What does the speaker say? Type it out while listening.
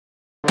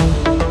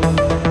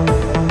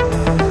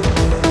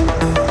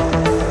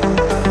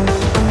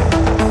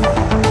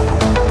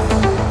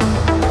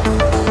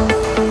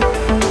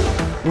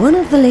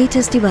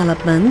latest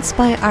developments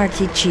by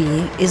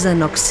RTG is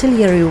an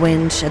auxiliary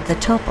winch at the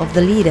top of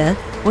the leader,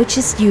 which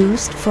is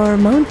used for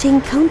mounting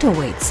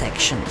counterweight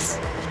sections.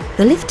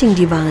 The lifting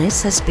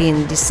device has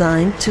been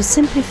designed to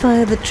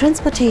simplify the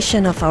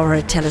transportation of our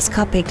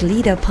telescopic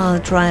leader pile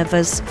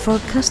drivers for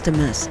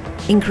customers,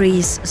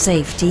 increase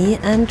safety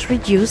and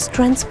reduce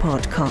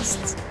transport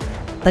costs.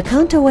 The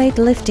counterweight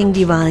lifting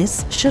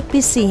device should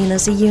be seen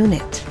as a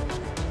unit.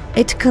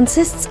 It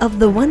consists of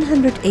the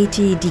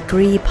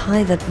 180-degree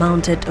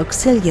pivot-mounted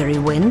auxiliary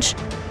winch,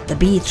 the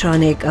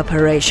B-tronic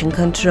operation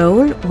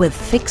control with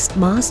fixed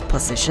mast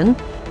position,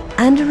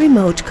 and a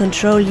remote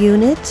control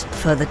unit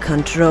for the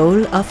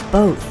control of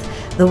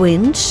both the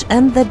winch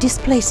and the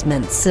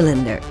displacement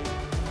cylinder.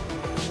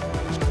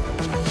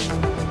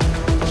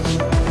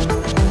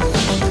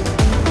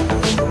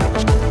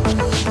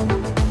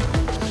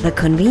 The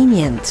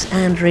convenient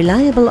and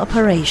reliable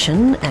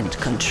operation and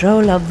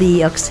control of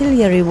the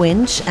auxiliary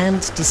winch and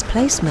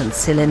displacement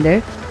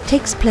cylinder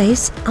takes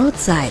place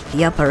outside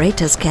the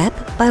operator's cab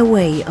by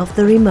way of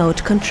the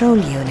remote control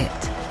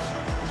unit.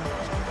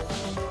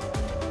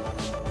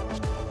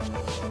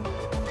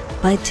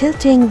 By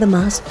tilting the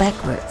mast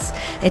backwards,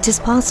 it is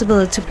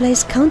possible to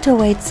place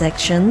counterweight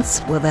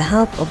sections with the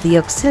help of the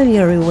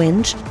auxiliary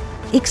winch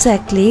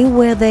exactly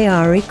where they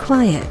are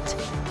required.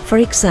 For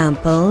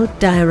example,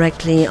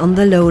 directly on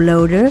the low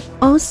loader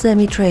or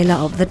semi-trailer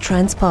of the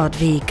transport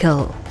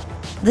vehicle.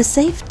 The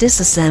safe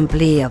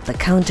disassembly of the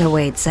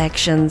counterweight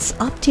sections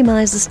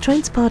optimizes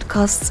transport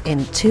costs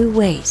in two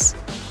ways.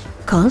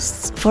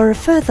 Costs for a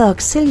further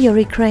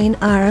auxiliary crane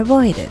are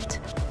avoided.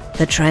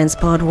 The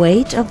transport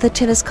weight of the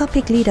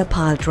telescopic leader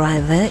pile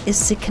driver is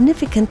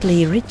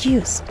significantly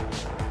reduced.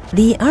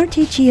 The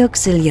RTG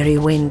auxiliary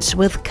winch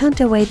with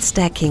counterweight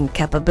stacking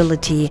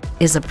capability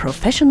is a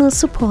professional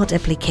support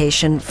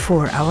application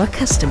for our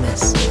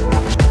customers.